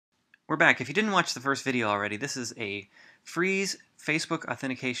We're back. If you didn't watch the first video already, this is a Phreeze Facebook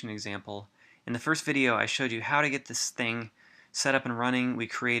authentication example. In the first video, I showed you how to get this thing set up and running. We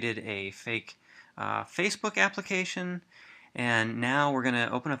created a fake Facebook application, and now we're going to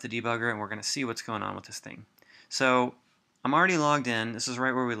open up the debugger and we're going to see what's going on with this thing. So I'm already logged in. This is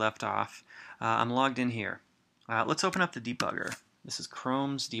right where we left off. I'm logged in here. Let's open up the debugger. This is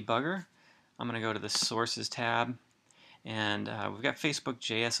Chrome's debugger. I'm going to go to the Sources tab. And we've got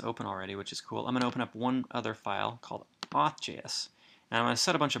Facebook.js open already, which is cool. I'm going to open up one other file called auth.js, and I'm going to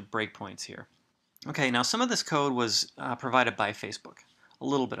set a bunch of breakpoints here. Okay, now some of this code was provided by Facebook, a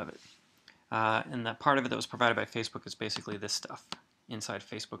little bit of it. And that part of it that was provided by Facebook is basically this stuff inside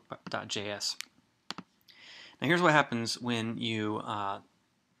Facebook.js. Now here's what happens when you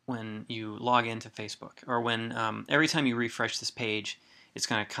log into Facebook, or when every time you refresh this page, it's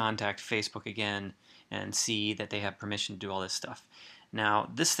going to contact Facebook again and see that they have permission to do all this stuff. Now,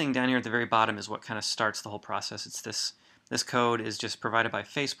 this thing down here at the very bottom is what kind of starts the whole process. It's this code is just provided by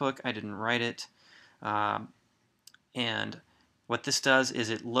Facebook. I didn't write it. And what this does is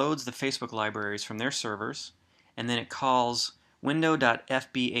it loads the Facebook libraries from their servers, and then it calls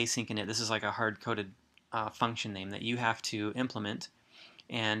window.fb-async-init. This is like a hard-coded function name that you have to implement.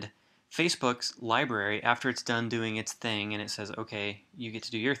 And Facebook's library, after it's done doing its thing and it says, okay, you get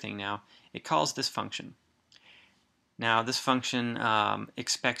to do your thing now, it calls this function. Now this function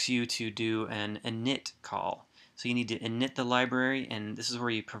expects you to do an init call. So you need to init the library, and this is where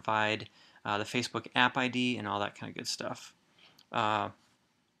you provide the Facebook app ID and all that kind of good stuff.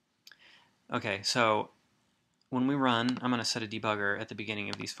 Okay, so when we run, I'm going to set a debugger at the beginning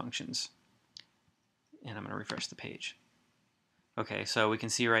of these functions. And I'm going to refresh the page. Okay, so we can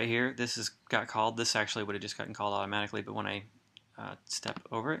see right here, this got called. This actually would have just gotten called automatically, but when I step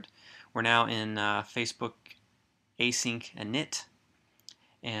over it, we're now in Facebook async init,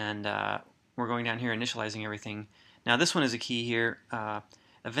 and we're going down here initializing everything. Now this one is a key here,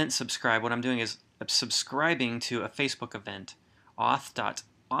 event subscribe. What I'm doing is subscribing to a Facebook event,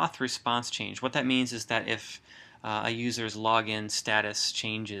 auth response change. What that means is that if a user's login status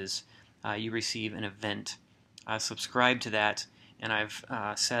changes, you receive an event. Subscribe to that. And I've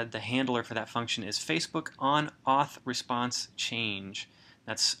said the handler for that function is Facebook on auth response change.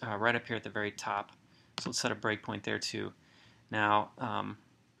 That's right up here at the very top. So let's set a breakpoint there too. Now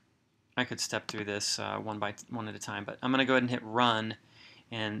I could step through this one at a time, but I'm going to go ahead and hit run.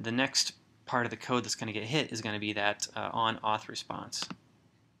 And the next part of the code that's going to get hit is going to be that on auth response.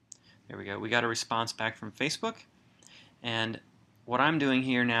 There we go. We got a response back from Facebook. And what I'm doing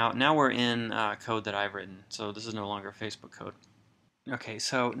here now we're in code that I've written. So this is no longer Facebook code. Okay,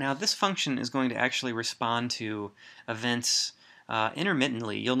 so now this function is going to actually respond to events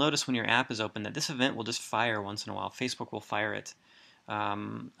intermittently. You'll notice when your app is open that this event will just fire once in a while. Facebook will fire it.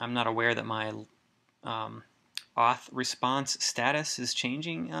 I'm not aware that my auth response status is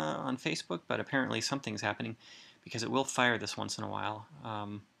changing on Facebook, but apparently something's happening because it will fire this once in a while.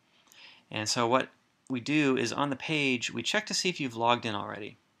 And so what we do is on the page, we check to see if you've logged in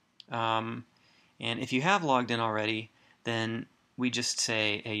already. And if you have logged in already, then we just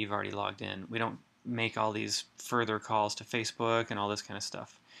say, hey, you've already logged in. We don't make all these further calls to Facebook and all this kind of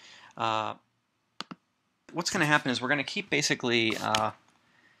stuff. What's going to happen is we're going to keep basically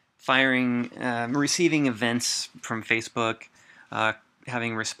receiving events from Facebook,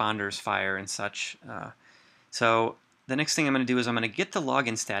 having responders fire and such. So the next thing I'm going to do is I'm going to get the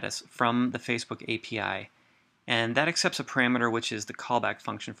login status from the Facebook API, and that accepts a parameter which is the callback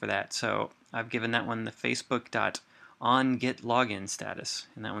function for that. So I've given that one the Facebook.onGetLogin status,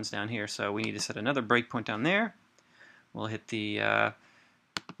 and that one's down here. So we need to set another breakpoint down there. We'll hit the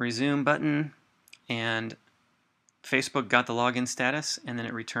resume button, and Facebook got the login status, and then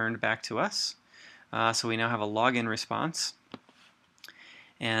it returned back to us. So we now have a login response.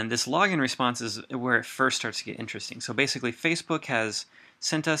 And this login response is where it first starts to get interesting. So basically, Facebook has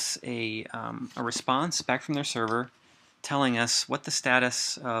sent us a response back from their server telling us what the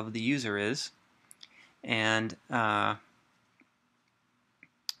status of the user is and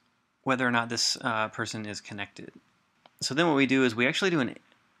whether or not this person is connected. So then what we do is we actually do an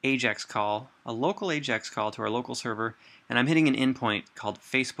AJAX call, a local AJAX call to our local server, and I'm hitting an endpoint called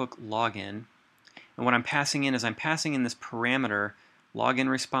Facebook login. And what I'm passing in is I'm passing in this parameter login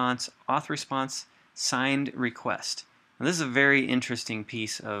response, auth response, signed request. Now this is a very interesting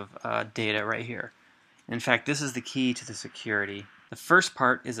piece of data right here. In fact, this is the key to the security. The first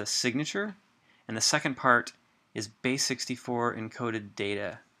part is a signature, and the second part is base64 encoded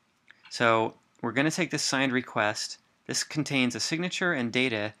data. So we're going to take this signed request. This contains a signature and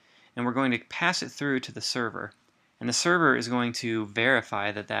data, and we're going to pass it through to the server. And the server is going to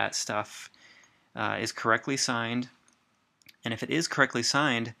verify that that stuff is correctly signed. And if it is correctly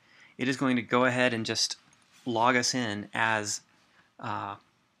signed, it is going to go ahead and just log us in as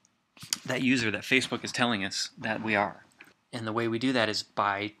that user that Facebook is telling us that we are. And the way we do that is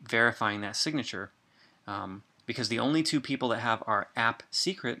by verifying that signature. Because the only two people that have our app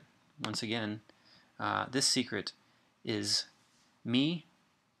secret, once again, this secret is me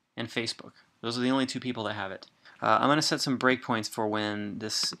and Facebook. Those are the only two people that have it. I'm going to set some breakpoints for when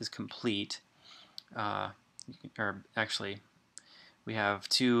this is complete. Or actually, we have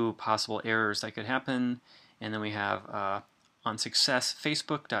two possible errors that could happen, and then we have on success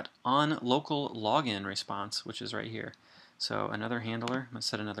facebook.onLocalLogin response, which is right here. So another handler. I'm going to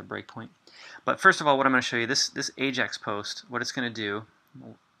set another breakpoint. But first of all, what I'm going to show you, this Ajax post, what it's going to do,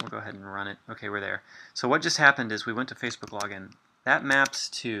 we'll go ahead and run it. Okay, we're there. So what just happened is we went to Facebook login. That maps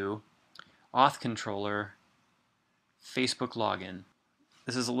to auth controller Facebook login.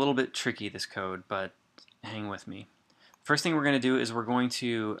 This is a little bit tricky, this code, but hang with me. First thing we're going to do is we're going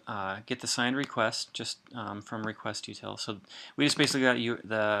to get the signed request just from request util. So we just basically got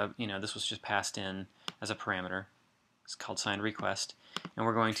this was just passed in as a parameter. It's called signed request, and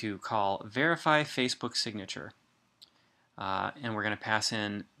we're going to call verify Facebook signature, and we're going to pass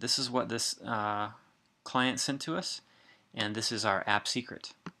in, this is what this client sent to us, and this is our app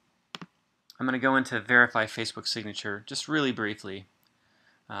secret. I'm going to go into verify Facebook signature just really briefly.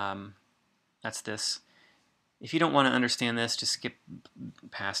 That's this. If you don't want to understand this, just skip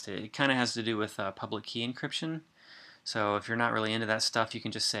past it. It kind of has to do with public key encryption. So if you're not really into that stuff, you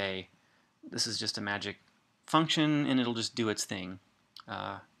can just say this is just a magic function and it'll just do its thing.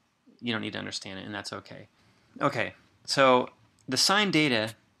 You don't need to understand it, and that's okay. Okay, so the signed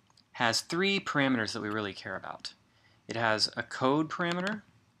data has three parameters that we really care about. It has a code parameter,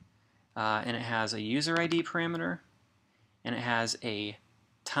 and it has a user ID parameter, and it has a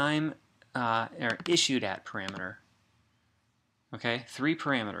time or issued at parameter. Okay, three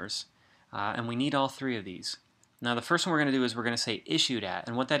parameters, and we need all three of these. Now the first one we're going to do is we're going to say issued at,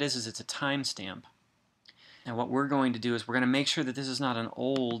 and what that is it's a timestamp. And what we're going to do is we're going to make sure that this is not an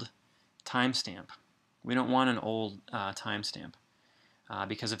old timestamp. We don't want an old timestamp,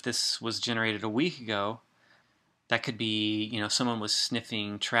 because if this was generated a week ago, that could be, someone was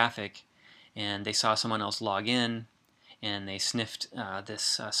sniffing traffic and they saw someone else log in and they sniffed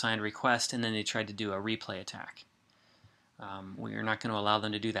this signed request, and then they tried to do a replay attack. We are not going to allow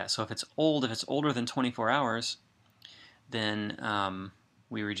them to do that. So if it's older than 24 hours, then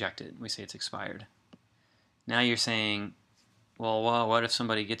we reject it. We say it's expired. Now you're saying, well, what if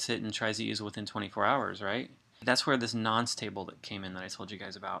somebody gets it and tries to use it within 24 hours, right? That's where this nonce table that came in that I told you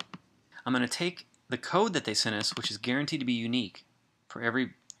guys about. I'm going to take the code that they sent us, which is guaranteed to be unique for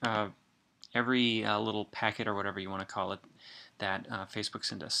every little packet or whatever you want to call it that Facebook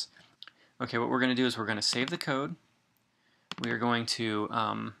sent us. Okay, what we're going to do is we're going to save the code. We are going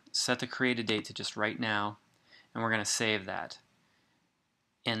to set the created date to just right now, and we're going to save that.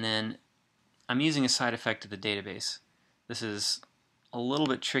 And then I'm using a side effect of the database. This is a little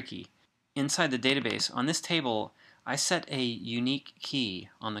bit tricky. Inside the database, on this table, I set a unique key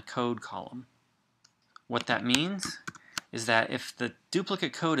on the code column. What that means is that if the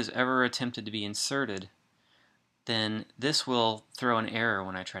duplicate code is ever attempted to be inserted, then this will throw an error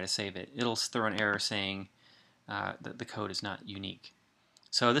when I try to save it. It'll throw an error saying that the code is not unique.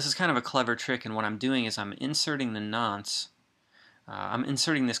 So this is kind of a clever trick, and what I'm doing is I'm inserting the nonce. I'm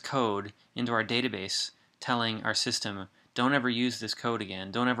inserting this code into our database, telling our system, don't ever use this code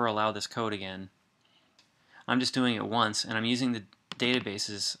again, don't ever allow this code again. I'm just doing it once, and I'm using the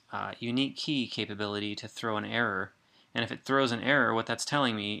database's unique key capability to throw an error. And if it throws an error, what that's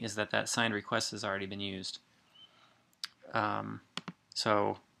telling me is that that signed request has already been used.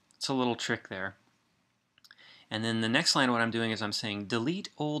 So it's a little trick there. And then the next line, what I'm doing is I'm saying delete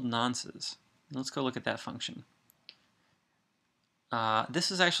old nonces. Let's go look at that function.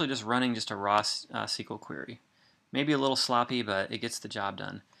 This is actually just running just a raw SQL query. Maybe a little sloppy, but it gets the job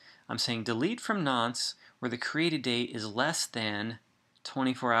done. I'm saying delete from nonce where the created date is less than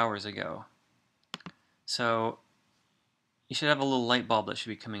 24 hours ago. So you should have a little light bulb that should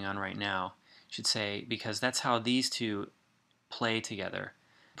be coming on right now. You should say, because that's how these two play together.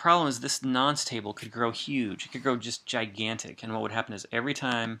 The problem is this nonce table could grow huge. It could grow just gigantic. And what would happen is every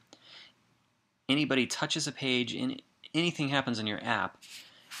time anybody touches a page, anything happens in your app,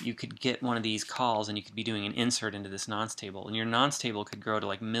 you could get one of these calls and you could be doing an insert into this nonce table. And your nonce table could grow to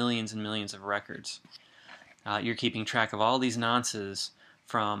like millions and millions of records. You're keeping track of all these nonces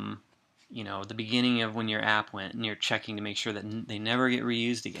from the beginning of when your app went, and you're checking to make sure that they never get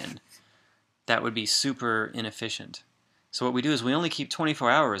reused again. that would be super inefficient. So what we do is we only keep 24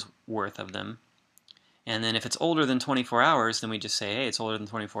 hours worth of them, and then if it's older than 24 hours, then we just say, hey, it's older than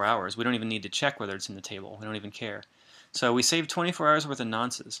 24 hours. We don't even need to check whether it's in the table. We don't even care. So we save 24 hours worth of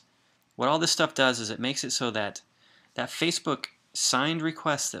nonces. What all this stuff does is it makes it so that that Facebook signed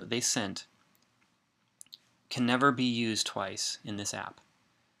request that they sent can never be used twice in this app.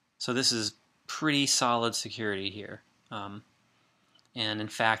 So this is pretty solid security here. And in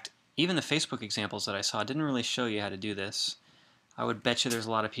fact, even the Facebook examples that I saw didn't really show you how to do this. I would bet you there's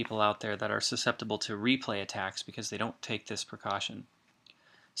a lot of people out there that are susceptible to replay attacks because they don't take this precaution.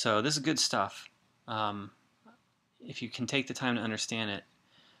 So this is good stuff. If you can take the time to understand it,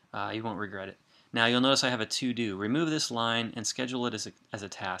 you won't regret it. Now you'll notice I have a to-do. Remove this line and schedule it as a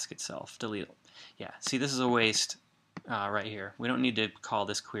task itself. Delete it. Yeah, see, this is a waste right here. We don't need to call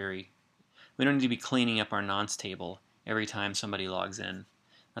this query. We don't need to be cleaning up our nonce table every time somebody logs in.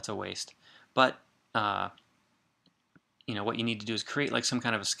 That's a waste. But you know, what you need to do is create like some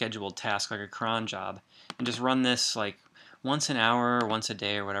kind of a scheduled task, like a cron job, and just run this like once an hour or once a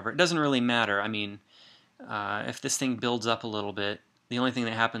day or whatever. It doesn't really matter. I mean, if this thing builds up a little bit, the only thing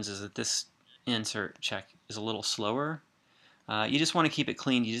that happens is that this insert check is a little slower. You just want to keep it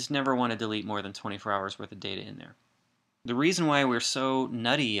clean. You just never want to delete more than 24 hours worth of data in there. The reason why we're so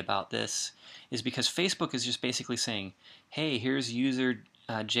nutty about this is because Facebook is just basically saying, hey, here's user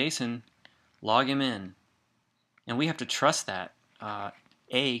Jason, log him in. And we have to trust that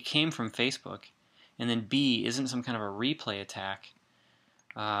A, came from Facebook, and then B, isn't some kind of a replay attack.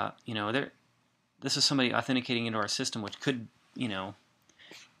 You know, this is somebody authenticating into our system, which could, you know,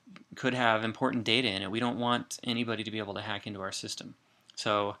 could have important data in it. We don't want anybody to be able to hack into our system.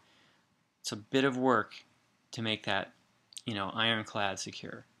 So it's a bit of work to make that, you know, ironclad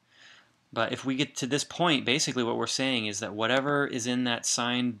secure. But if we get to this point, basically what we're saying is that whatever is in that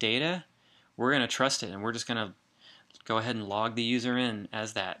signed data, we're going to trust it, and we're just going to go ahead and log the user in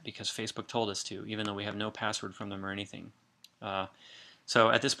as that because Facebook told us to, even though we have no password from them or anything. So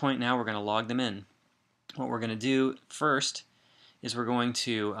at this point now we're going to log them in. What we're going to do first is we're going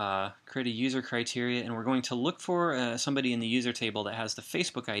to create a user criteria, and we're going to look for somebody in the user table that has the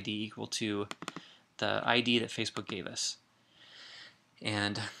Facebook ID equal to the ID that Facebook gave us.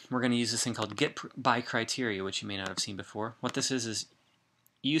 And we're going to use this thing called get by criteria, which you may not have seen before. What this is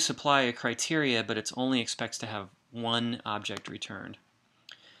you supply a criteria, but it only expects to have one object returned.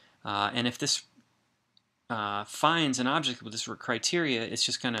 And if this finds an object with this criteria, it's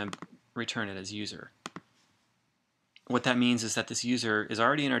just going to return it as user. What that means is that this user is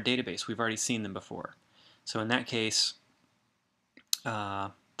already in our database. We've already seen them before. So in that case,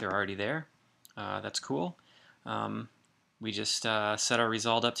 they're already there. That's cool. We just set our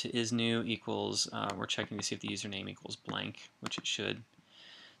result up to isNew equals, we're checking to see if the username equals blank, which it should.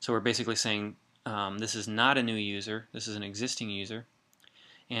 So we're basically saying this is not a new user, this is an existing user.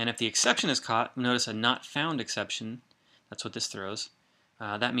 And if the exception is caught, notice a not found exception, that's what this throws.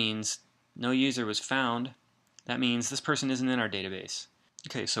 That means no user was found. That means this person isn't in our database.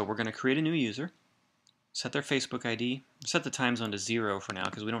 Okay, so we're going to create a new user, set their Facebook ID, set the time zone to 0 for now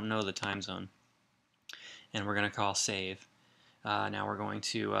because we don't know the time zone. And we're going to call save. Now we're going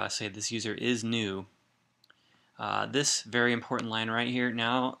to say this user is new. This very important line right here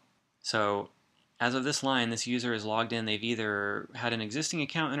now, so as of this line, this user is logged in. They've either had an existing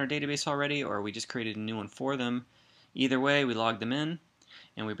account in our database already, or we just created a new one for them. Either way, we log them in,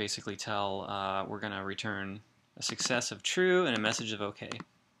 and we basically tell we're going to return a success of true and a message of OK.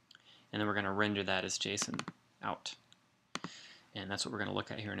 And then we're going to render that as JSON out. And that's what we're going to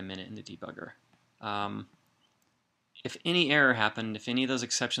look at here in a minute in the debugger. If any error happened, if any of those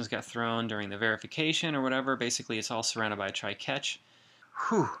exceptions got thrown during the verification or whatever, basically it's all surrounded by a try-catch.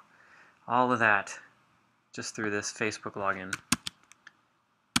 Whew, all of that just through this Facebook login.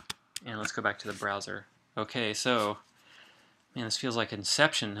 And let's go back to the browser. Okay, so, man, this feels like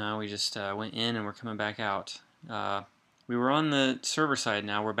Inception, huh? We just went in and we're coming back out. We were on the server side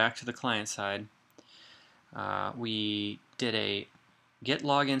now, we're back to the client side. We did a get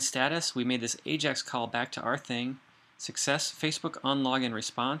login status. We made this AJAX call back to our thing. Success, Facebook on login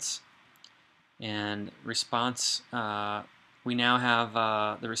response. And response, we now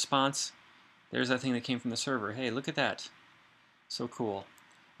have the response. There's that thing that came from the server. Hey, look at that. So cool.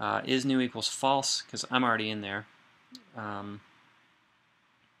 IsNew equals false, because I'm already in there.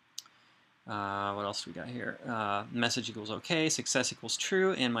 What else do we got here? Message equals OK, success equals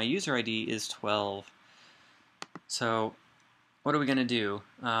true, and my user ID is 12. So what are we going to do?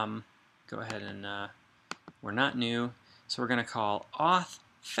 Go ahead and, we're not new, so we're going to call auth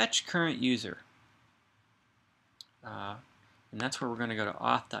fetch current user. And that's where we're going to go to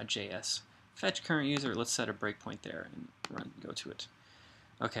auth.js. fetch current user. Let's set a breakpoint there and go to it.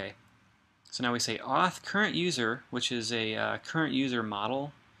 Okay, so now we say auth current user, which is a current user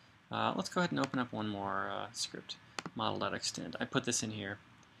model. Let's go ahead and open up one more script, model.extend. I put this in here.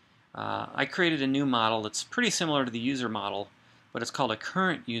 I created a new model that's pretty similar to the user model, but it's called a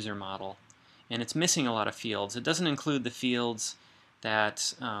current user model, and it's missing a lot of fields. It doesn't include the fields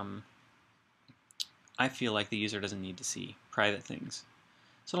that I feel like the user doesn't need to see, private things.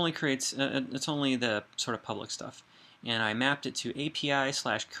 So it only creates, it's only the sort of public stuff. And I mapped it to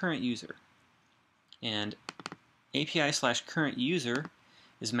API/current user. And API/current user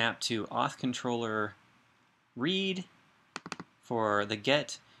is mapped to auth controller read for the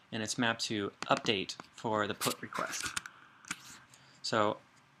get, and it's mapped to update for the put request. So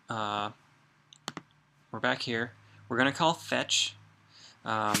we're back here. We're going to call fetch.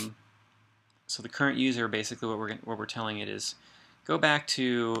 So the current user, basically, what we're telling it is, go back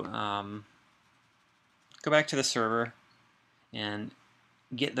to the server and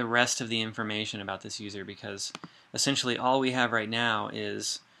get the rest of the information about this user, because essentially all we have right now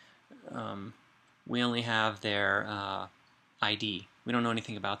is we only have their ID. We don't know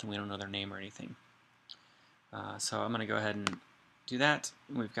anything about them. We don't know their name or anything. So I'm going to go ahead and do that.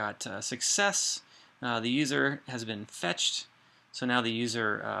 We've got success. The user has been fetched. So now the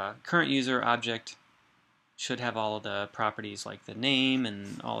user current user object should have all of the properties like the name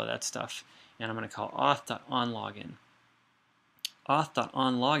and all of that stuff. And I'm going to call auth.onLogin.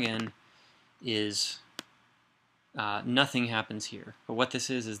 Auth.onLogin is nothing happens here. But what this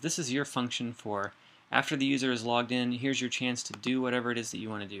is this is your function for after the user is logged in, here's your chance to do whatever it is that you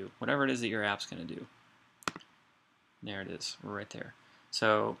want to do, whatever it is that your app's going to do. There it is, right there.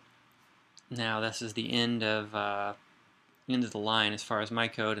 So now this is the end of the line as far as my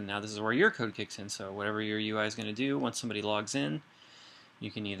code, and now this is where your code kicks in. So whatever your UI is going to do once somebody logs in,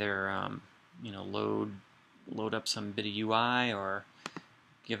 you can either load up some bit of UI or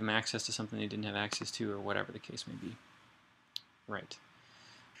give them access to something they didn't have access to, or whatever the case may be. Right.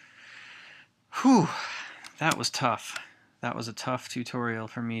 Whew, that was tough. That was a tough tutorial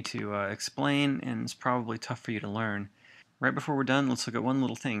for me to explain, and it's probably tough for you to learn. Right before we're done, let's look at one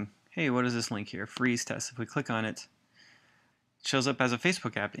little thing. Hey, what is this link here? Phreeze test. If we click on it, it shows up as a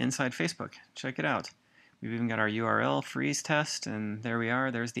Facebook app inside Facebook. Check it out. We've even got our URL, Phreeze test, and there we are.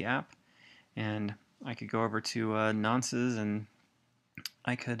 There's the app. And I could go over to Nonces, and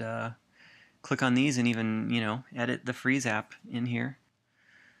I could click on these and even, edit the Phreeze app in here.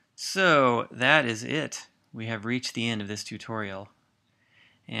 So that is it. We have reached the end of this tutorial.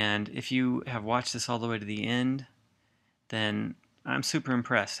 And if you have watched this all the way to the end, then I'm super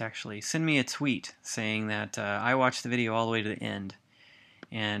impressed, actually. Send me a tweet saying that I watched the video all the way to the end.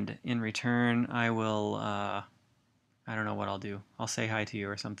 And in return, I will, I don't know what I'll do. I'll say hi to you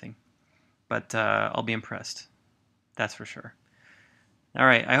or something. But I'll be impressed. That's for sure. All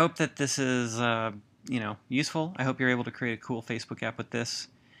right, I hope that this is, useful. I hope you're able to create a cool Facebook app with this.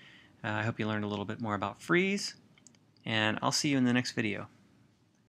 I hope you learned a little bit more about Phreeze. And I'll see you in the next video.